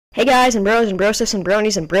Hey guys, and bros, and brosis, and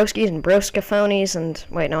bronies, and broskies, and broskaphonies, and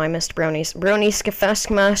wait, no, I missed bronies.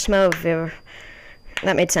 Bronieskafeskmasmo.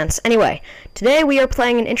 That made sense. Anyway, today we are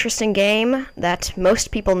playing an interesting game that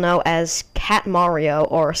most people know as Cat Mario,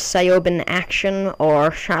 or Syoban Action,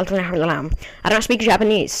 or I don't speak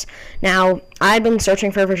Japanese. Now, I've been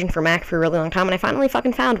searching for a version for Mac for a really long time, and I finally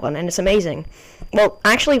fucking found one, and it's amazing. Well,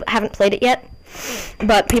 I actually haven't played it yet,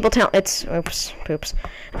 but people tell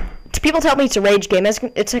people tell me it's a rage game.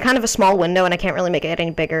 It's a kind of a small window, and I can't really make it any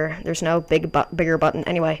bigger. There's no bigger button.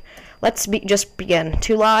 Anyway, let's just begin.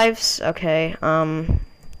 2 lives. Okay. What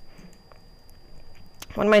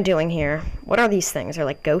am I doing here? What are these things? They're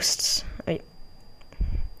like ghosts.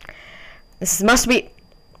 This must be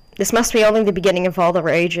only the beginning of all the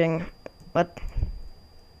raging. What?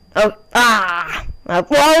 Oh,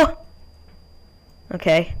 whoa!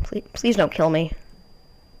 Okay, please don't kill me.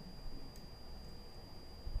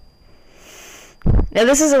 Now,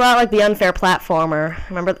 this is a lot like the Unfair Platformer.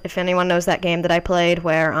 Remember, if anyone knows that game that I played,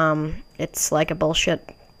 where, it's like a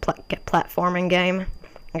bullshit platforming game?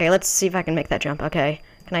 Okay, let's see if I can make that jump. Okay,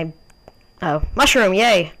 can I... Oh, mushroom,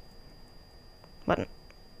 yay! What?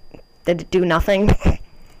 Did it do nothing?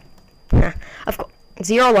 Of course.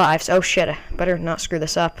 0 lives. Oh, shit. I better not screw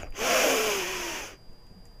this up.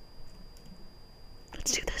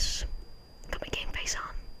 Let's do this. Got my game face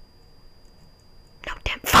on. No,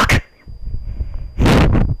 damn, fuck!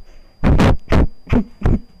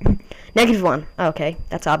 -1. Okay,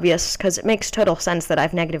 that's obvious, because it makes total sense that I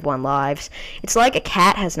have -1 lives. It's like a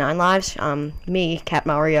cat has 9 lives. Me, Cat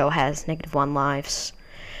Mario, has -1 lives.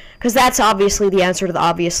 Because that's obviously the answer to the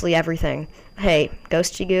obviously everything. Hey,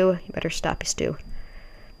 Ghosty Goo, you better stop your stew.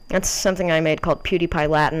 That's something I made called PewDiePie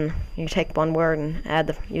Latin. You take one word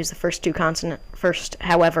and use the first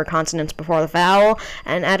however consonants before the vowel,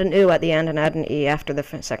 and add an oo at the end, and add an e after the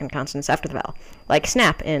second consonants after the vowel. Like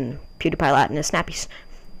snap in PewDiePie Latin is snappy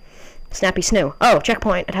snoo. Oh,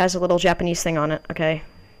 checkpoint. It has a little Japanese thing on it. Okay.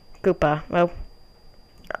 Koopa. Oh.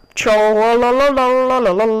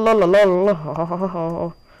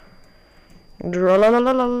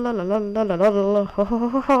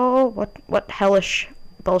 What hellish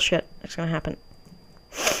bullshit is gonna happen?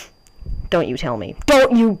 Don't you tell me.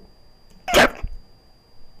 Don't you...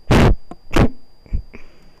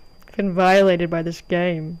 Been violated by this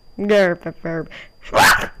game. That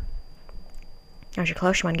was your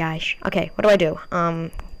close one, guys. Okay, what do I do?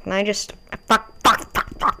 Can I just... Fuck.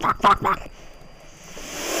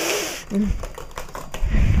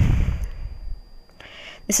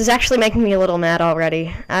 This is actually making me a little mad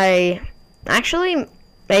already. I actually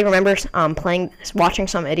may remember watching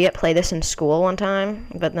some idiot play this in school one time,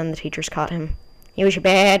 but then the teachers caught him. He was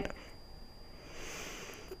bad.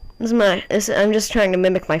 I'm just trying to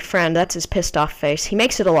mimic my friend. That's his pissed off face. He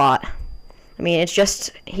makes it a lot. I mean, it's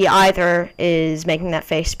just, he either is making that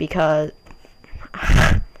face because...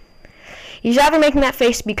 He's either making that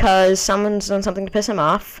face because someone's done something to piss him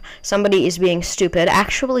off, somebody is being stupid.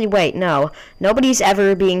 Actually, wait, no. Nobody's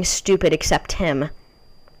ever being stupid except him.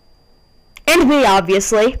 And me,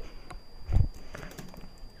 obviously.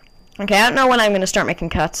 Okay, I don't know when I'm going to start making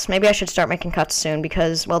cuts. Maybe I should start making cuts soon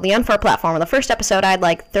because, well, the Unfair Platformer, the first episode, I had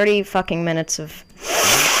like 30 fucking minutes of...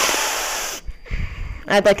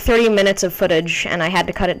 I had like 30 minutes of footage, and I had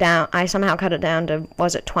to cut it down. I somehow cut it down to,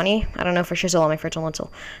 was it 20? I don't know for shizzle on my frizzle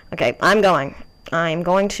until. Okay, I'm going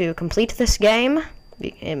to complete this game.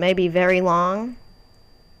 It may be very long.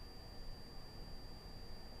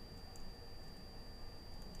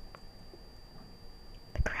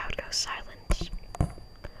 The crowd goes silent. The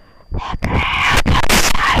crowd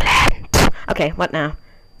goes silent. Okay, what now?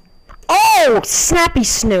 Oh, snappy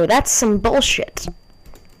snoo. That's some bullshit.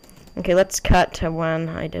 Okay, let's cut to when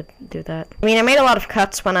I did do that. I mean, I made a lot of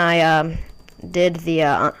cuts when I did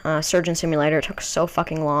the Surgeon Simulator. It took so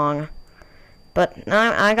fucking long. But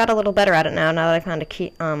I got a little better at it now that I found a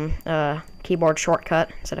keyboard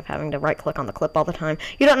shortcut instead of having to right-click on the clip all the time.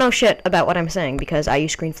 You don't know shit about what I'm saying because I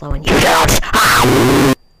use ScreenFlow and you don't!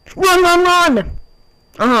 Run!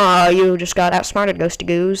 Oh, you just got outsmarted, Ghosty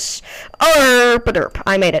Goose. Derp.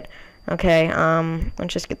 I made it. Okay,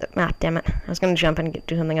 let's just get the... Ah, damn it. I was gonna jump and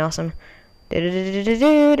do something awesome. No,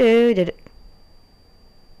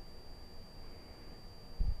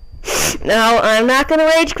 I'm not gonna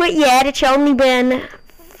rage quit yet. It's only been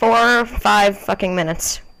 4 or 5 fucking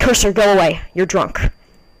minutes. Cursor, go away. You're drunk.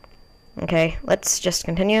 Okay, let's just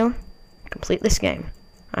continue. Complete this game.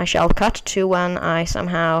 I shall cut to when I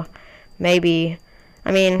somehow... Maybe...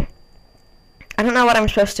 I mean... I don't know what I'm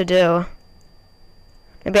supposed to do.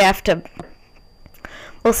 Maybe I have to...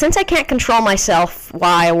 Well, since I can't control myself,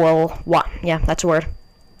 yeah, that's a word.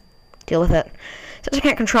 Deal with it. Since I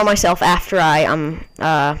can't control myself after I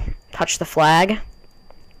touch the flag,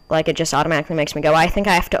 like it just automatically makes me go, I think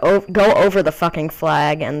I have to go over the fucking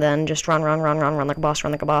flag and then just run like a boss,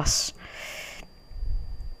 run like a boss.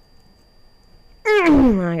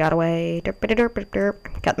 I got away. Derp, derp, derp,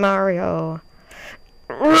 derp. Got Mario.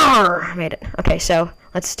 Roar! Made it. Okay, so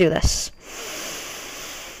let's do this.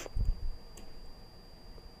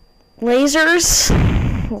 Lasers.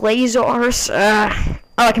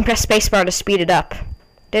 Oh, I can press spacebar to speed it up.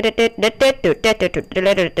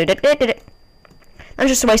 That's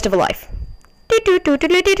just a waste of a life. I'm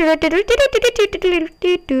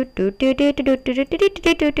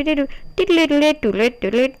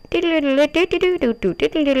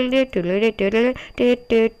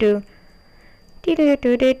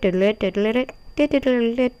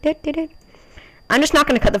just not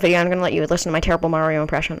going to cut the video. I'm going to let you listen to my terrible Mario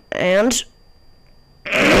impression. And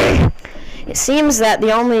it seems that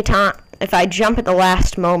the only time, if I jump at the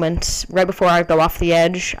last moment, right before I go off the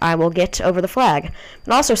edge, I will get over the flag.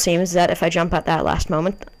 It also seems that if I jump at that last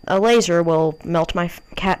moment, a laser will melt my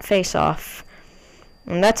cat face off.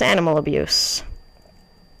 And that's animal abuse.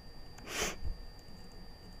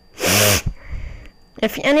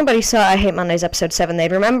 If anybody saw I Hate Mondays episode 7,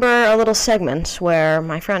 they'd remember a little segment where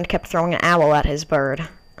my friend kept throwing an owl at his bird.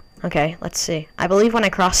 Okay, let's see. I believe when I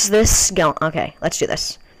cross this, okay, let's do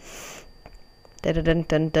this. Yay, I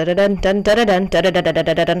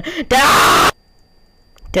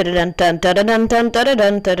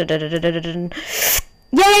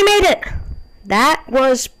made it! That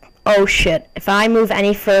was... oh shit. If I move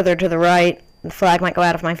any further to the right, the flag might go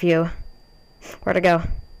out of my view. Where'd it go?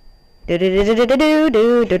 I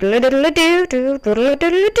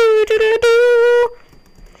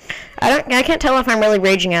can't tell if I'm really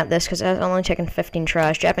raging at this because I've only taken 15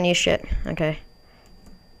 tries. Japanese shit. Okay.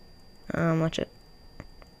 Watch it.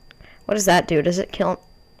 What does that do? Does it kill?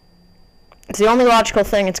 It's the only logical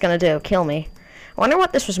thing it's gonna do. Kill me. I wonder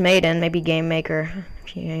what this was made in. Maybe Game Maker.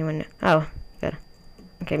 If you anyone. Oh, good.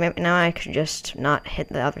 Okay, maybe now I could just not hit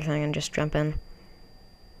the other thing and just jump in.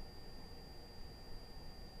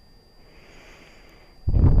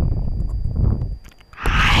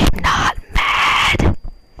 I'm not mad.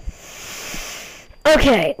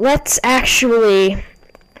 Okay, let's actually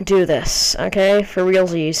do this. Okay, for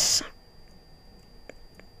realsies.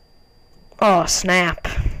 Oh, snap.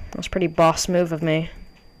 That was a pretty boss move of me.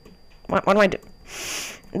 What do I do?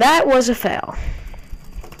 That was a fail.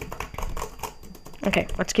 Okay,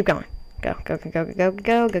 let's keep going. Go.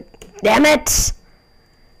 Damn it!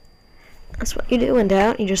 That's what you do in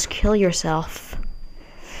doubt. You just kill yourself.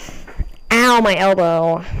 Ow, my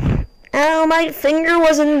elbow. Ow, my finger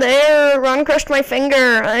wasn't there. Ron crushed my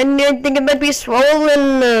finger. I think it might be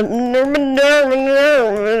swollen.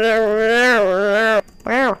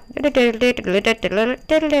 Wow.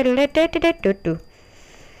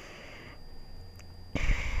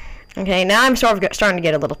 Okay, now I'm sort of starting to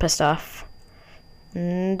get a little pissed off.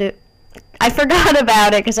 I forgot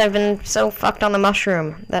about it because I've been so fucked on the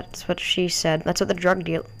mushroom. That's what she said. That's what the drug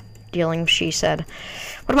dealing she said.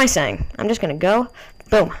 What am I saying? I'm just gonna go.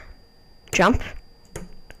 Boom. Jump.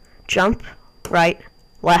 Jump. Right.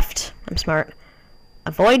 Left. I'm smart.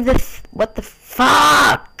 Avoid the what the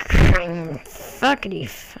fuck? Fuckity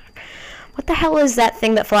fuck. What the hell is that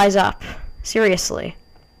thing that flies up? Seriously.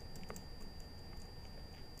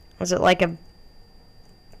 Was it like a...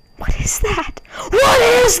 what is that? What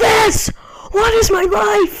is this? What is my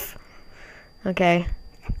life? Okay.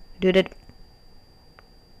 Dude, it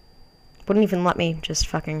wouldn't even let me just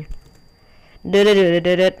fucking... did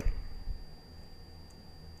it.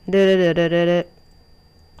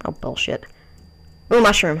 Oh, bullshit. Ooh,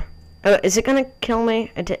 mushroom. Is it gonna kill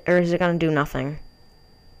me? Or is it gonna do nothing?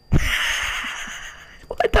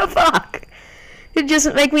 What the fuck? It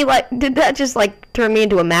just make me like... did that just like turn me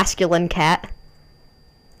into a masculine cat?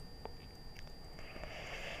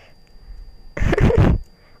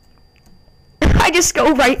 I just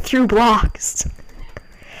go right through blocks.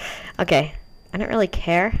 Okay. I don't really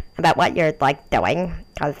care about what you're like doing.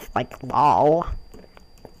 Cause like, lol.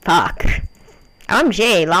 Fuck.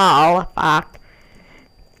 OMG, lol. Fuck.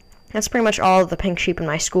 That's pretty much all of the pink sheep in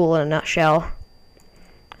my school in a nutshell.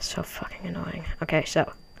 So fucking annoying. Okay,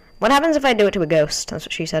 so. What happens if I do it to a ghost? That's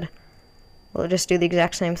what she said. Will it just do the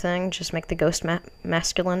exact same thing? Just make the ghost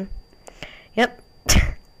masculine? Yep.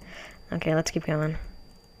 Okay, let's keep going.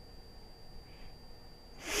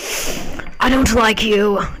 I don't like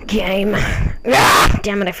you, game. Ah,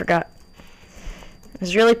 damn it, I forgot. This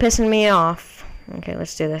is really pissing me off. Okay,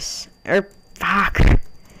 let's do this. Fuck.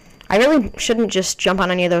 I really shouldn't just jump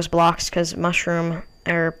on any of those blocks, because mushroom,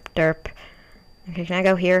 derp. Okay, can I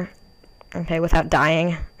go here? Okay, without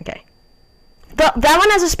dying. Okay. That one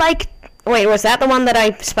has a spike. Wait, was that the one that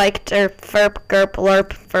I spiked? Or ferp, gerp, lurp,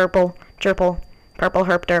 furple, jerple, purple,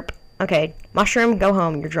 herp, derp. Okay, mushroom, go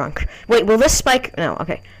home, you're drunk. Wait, will this spike? No,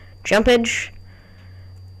 okay. Jumpage,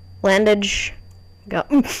 landage, go.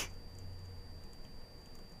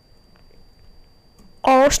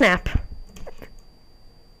 Oh, snap.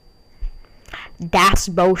 That's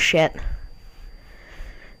bullshit.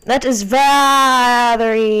 That is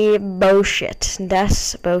very bullshit.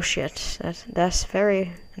 That's bullshit. That's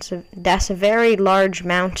a very large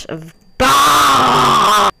amount of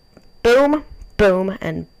boom, boom,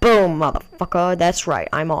 and boom, motherfucker. That's right.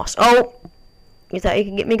 I'm awesome. Oh, you thought you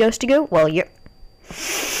could get me ghosty goo? Well, you're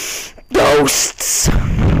ghosts.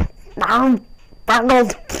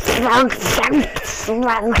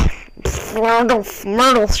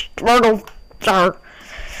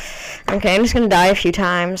 Okay, I'm just gonna die a few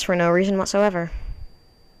times for no reason whatsoever.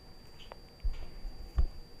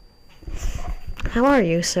 How are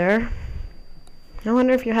you, sir? I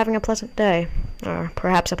wonder if you're having a pleasant day, or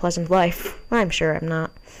perhaps a pleasant life. I'm sure I'm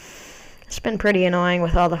not. It's been pretty annoying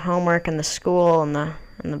with all the homework and the school and the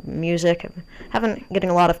music. I haven't getting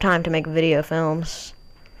a lot of time to make video films.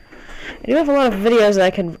 I do have a lot of videos that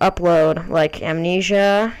I could upload, like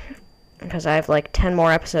Amnesia, because I have like 10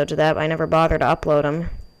 more episodes of that, but I never bother to upload them.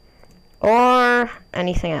 Or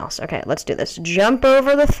anything else. Okay, let's do this. Jump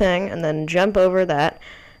over the thing, and then jump over that,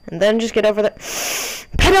 and then just get over the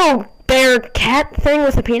pedo bear cat thing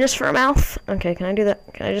with a penis for a mouth. Okay, can I do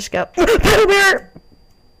that? Can I just go pedo bear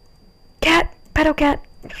cat, pedo cat?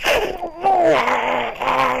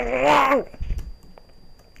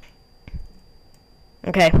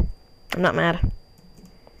 Okay, I'm not mad.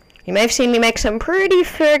 You may have seen me make some pretty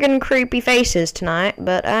friggin' creepy faces tonight,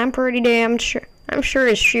 but I'm pretty damn sure. I'm sure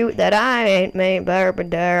as shoot that I ain't made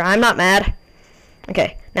barbadar. I'm not mad.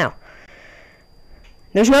 Okay, now.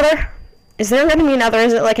 There's another? Is there gonna be another?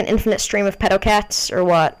 Is it like an infinite stream of pedocats or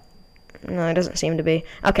what? No, it doesn't seem to be.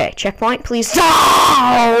 Okay, checkpoint, please.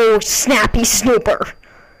 Oh, snappy snooper.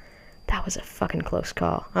 That was a fucking close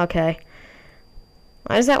call. Okay.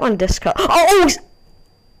 Why is that one disco? Oh!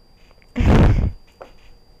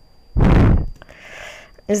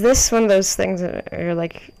 Is this one of those things that are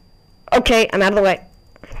like... Okay, I'm out of the way.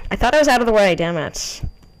 I thought I was out of the way, damn it.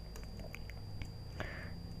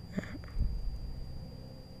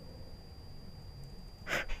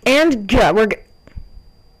 And go,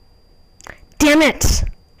 damn it!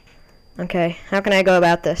 Okay, how can I go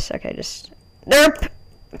about this? Okay, just... Derp!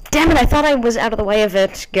 Damn it, I thought I was out of the way of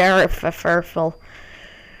it. Garful.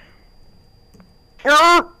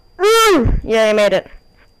 Yeah, I made it.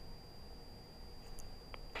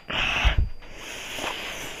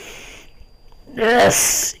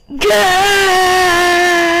 This game!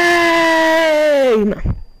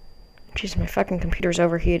 Jeez, my fucking computer's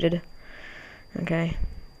overheated. Okay.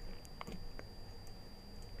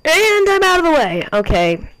 And I'm out of the way.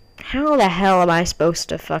 Okay. How the hell am I supposed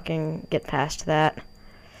to fucking get past that?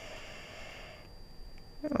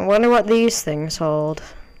 I wonder what these things hold.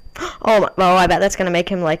 Oh, well, I bet that's gonna make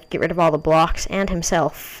him, like, get rid of all the blocks and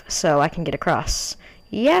himself, so I can get across.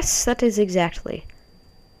 Yes, that is exactly.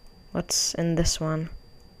 What's in this one?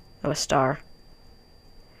 Oh, a star.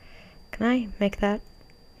 Can I make that?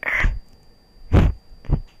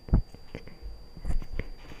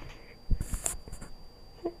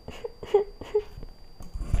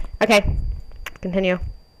 Okay, continue.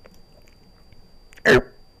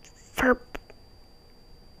 Ferp.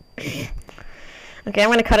 Okay, I'm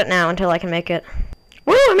gonna cut it now until I can make it.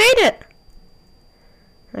 Woo, I made it!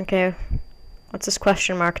 Okay, what's this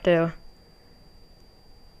question mark do?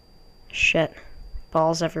 Shit.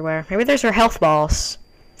 Balls everywhere. Maybe there's her health balls.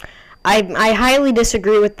 I highly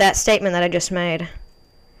disagree with that statement that I just made.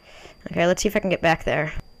 Okay, let's see if I can get back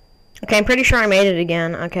there. Okay, I'm pretty sure I made it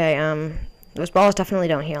again. Okay, those balls definitely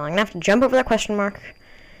don't heal. I'm gonna have to jump over that question mark.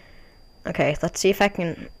 Okay, let's see if I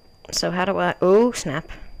can... So how do I... Oh, snap.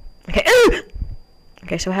 Okay, ooh!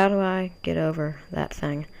 Okay, so how do I get over that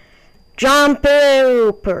thing? Jump!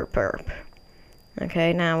 Perp.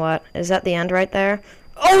 Okay, now what? Is that the end right there?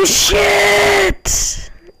 Oh, shit!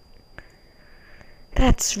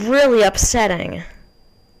 That's really upsetting.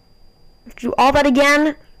 Do all that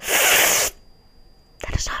again?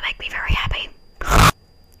 That does not make me very happy.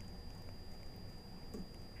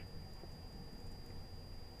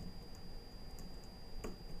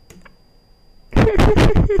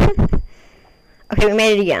 Okay, we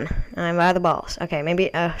made it again. I'm by the balls. Okay,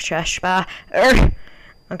 maybe, shush,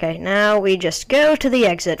 okay, now we just go to the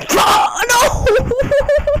exit. Oh, no!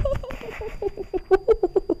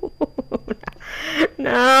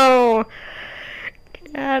 No!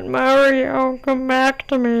 Cat Mario, come back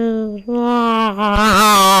to me.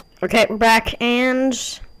 Okay, we're back,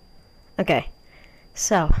 and... Okay,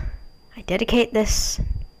 so, I dedicate this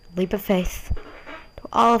leap of faith to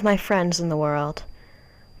all of my friends in the world.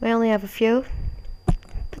 We only have a few, but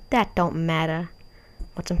that don't matter.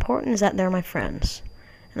 What's important is that they're my friends.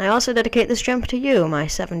 And I also dedicate this jump to you, my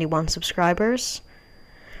 71 subscribers.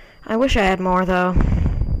 I wish I had more, though.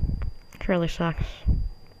 It really sucks.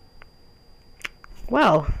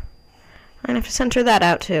 Well, I'm gonna have to censor that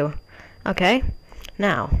out, too. Okay,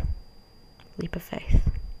 now, leap of faith.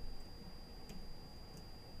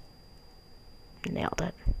 Nailed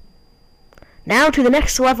it. Now to the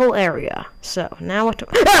next level area. So, now what to...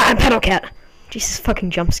 Ah! Pedal cat! Jesus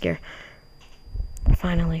fucking jump scare.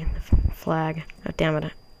 Finally, the flag. Oh, damn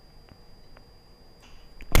it.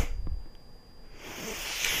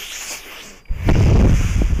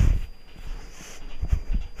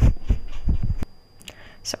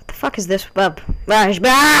 So, what the fuck is this? What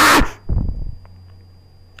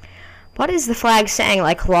is the flag saying?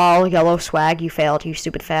 Like, lol, yellow swag, you failed, you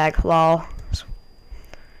stupid fag, lol.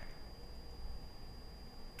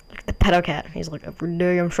 Look at the pedo cat. He's like, every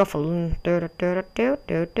day I'm shuffling. I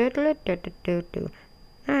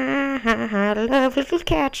love little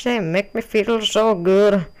cats, they make me feel so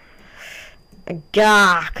good.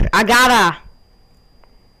 AGARRA.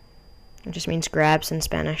 It just means grabs in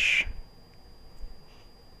Spanish.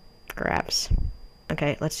 Grabs.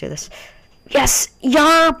 Okay, let's do this. Yes!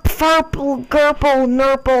 Yarp, furple, gurple,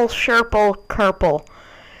 nurple, sherple, kerple.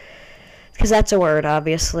 Because that's a word,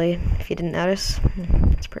 obviously. If you didn't notice.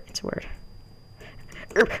 It's a word.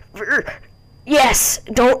 Yes!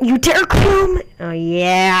 Don't you dare come! Oh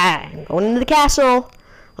yeah! I'm going into the castle.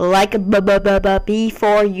 Like a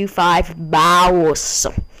before you 5 bows.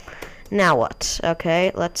 Now what?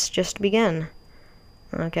 Okay, let's just begin.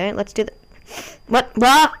 Okay, let's do the... What?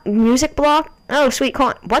 Music block? Oh, sweet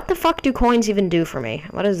coin. What the fuck do coins even do for me?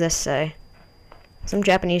 What does this say? Some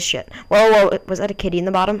Japanese shit. Whoa, was that a kitty in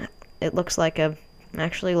the bottom? It looks like a...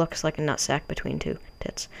 Actually looks like a nutsack between two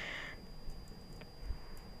tits.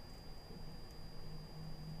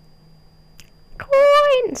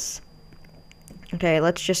 Coins! Okay,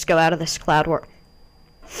 let's just go out of this cloud world.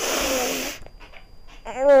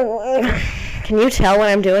 Can you tell what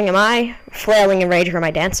I'm doing? Am I flailing in rage or am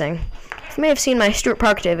I dancing? If you may have seen my Stuart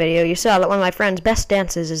Park Day video, you saw that one of my friend's best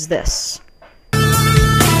dances is this.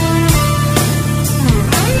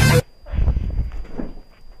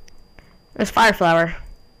 It's Fire Flower.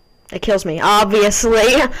 It kills me,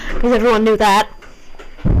 obviously, because everyone knew that.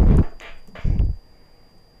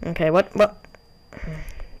 Okay, what?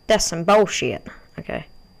 That's some bullshit. Okay.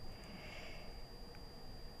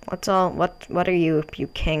 What are you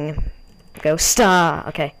king? Ghost star.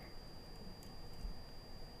 Okay.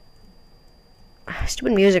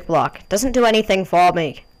 Stupid music block. Doesn't do anything for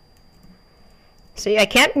me. See, I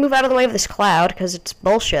can't move out of the way of this cloud because it's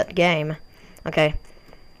bullshit game. Okay.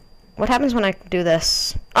 What happens when I do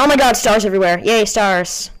this? Oh my god, stars everywhere. Yay,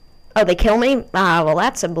 stars. Oh, they kill me? Ah, well,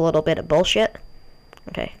 that's a little bit of bullshit.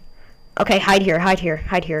 Okay. Okay, hide here, hide here,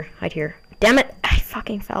 hide here, hide here. Damn it! I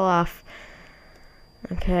fucking fell off.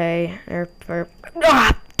 Okay.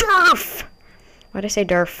 Ah, derf! Why'd I say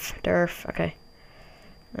derf? Derf. Okay.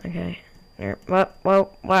 Okay. Whoa,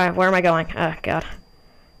 why? Where am I going? Oh, God.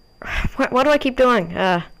 What do I keep doing?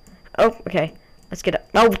 Oh, okay. Let's get up.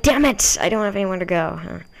 Oh, damn it! I don't have anywhere to go.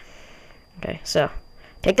 Okay, so.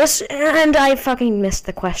 Take this, and I fucking missed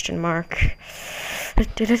the question mark. Okay.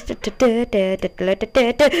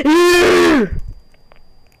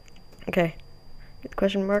 Get the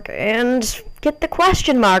question mark, and get the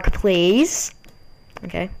question mark, please.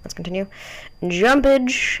 Okay, let's continue.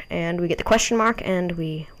 Jumpage, and we get the question mark, and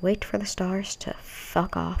we wait for the stars to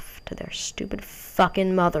fuck off to their stupid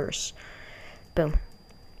fucking mothers. Boom.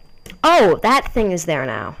 Oh, that thing is there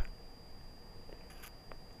now.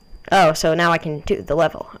 Oh, so now I can do the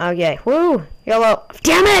level. Oh, yay. Woo! YOLO.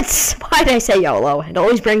 Damn it! Why did I say YOLO? It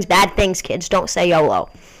always brings bad things, kids. Don't say YOLO.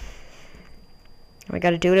 We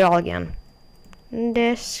gotta do it all again.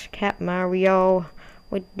 This Cat Mario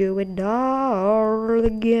would do it all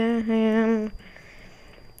again.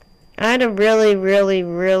 I had a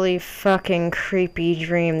really fucking creepy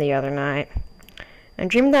dream the other night. I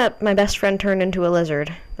dreamed that my best friend turned into a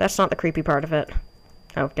lizard. That's not the creepy part of it.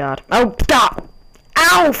 Oh, God. Oh, stop!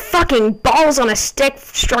 Ow! Fucking balls on a stick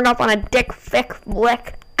strung up on a dick thick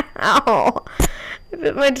lick. Ow! I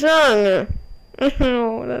bit my tongue.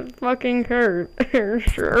 Oh, that fucking hurt.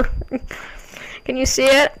 Sure. Can you see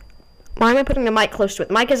it? Why am I putting the mic close to it?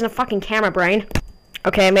 The mic isn't a fucking camera, brain.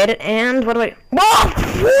 Okay, I made it, and what do I...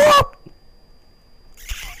 Whoa!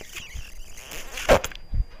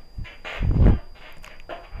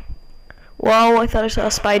 Whoa, I thought I saw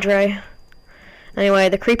a spider. Anyway,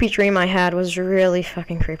 the creepy dream I had was really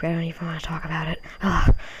fucking creepy. I don't even want to talk about it.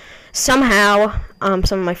 Ugh. Somehow,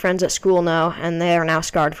 some of my friends at school know, and they are now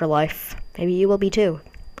scarred for life. Maybe you will be too.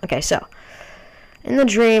 Okay, so. In the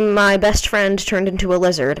dream, my best friend turned into a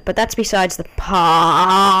lizard, but that's besides the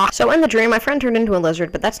So in the dream, my friend turned into a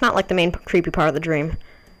lizard, but that's not like the main creepy part of the dream.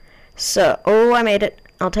 So, oh, I made it.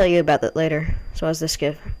 I'll tell you about that later. So what does this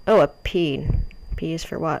give? Oh, a P. P is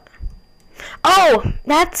for what? Oh,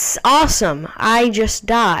 that's awesome. I just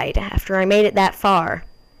died after I made it that far.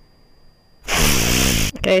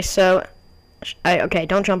 Okay, so, okay,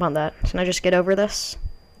 don't jump on that. Can I just get over this?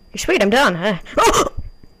 Sweet, I'm done. Oh!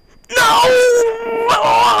 No!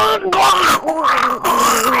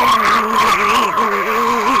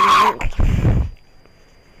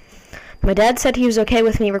 My dad said he was okay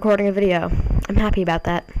with me recording a video. I'm happy about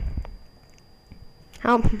that.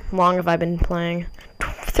 How long have I been playing?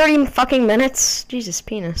 30 fucking minutes? Jesus,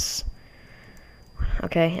 penis.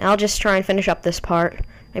 Okay, I'll just try and finish up this part.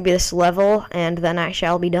 Maybe this level, and then I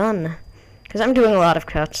shall be done. Because I'm doing a lot of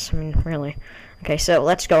cuts. I mean, really. Okay, so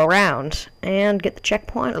let's go around and get the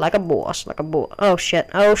checkpoint like a boss, Oh shit,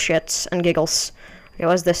 oh shits and giggles. Okay,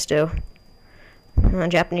 what does this do?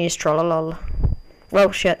 Japanese trollolol. Whoa,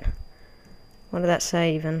 shit. What did that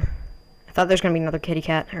say even? I thought there's gonna be another kitty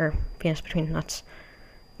cat or penis between nuts.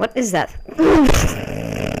 What is that?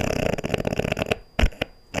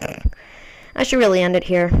 I should really end it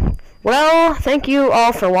here. Well, thank you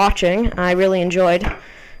all for watching. I really enjoyed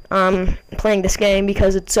playing this game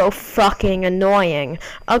because it's so fucking annoying.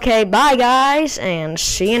 Okay, bye guys, and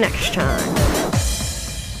see you next time.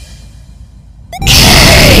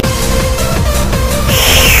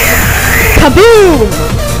 Kaboom!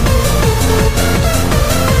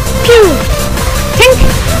 Pew! Tink!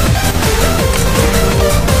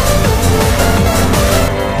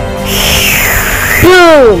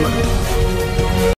 Boom!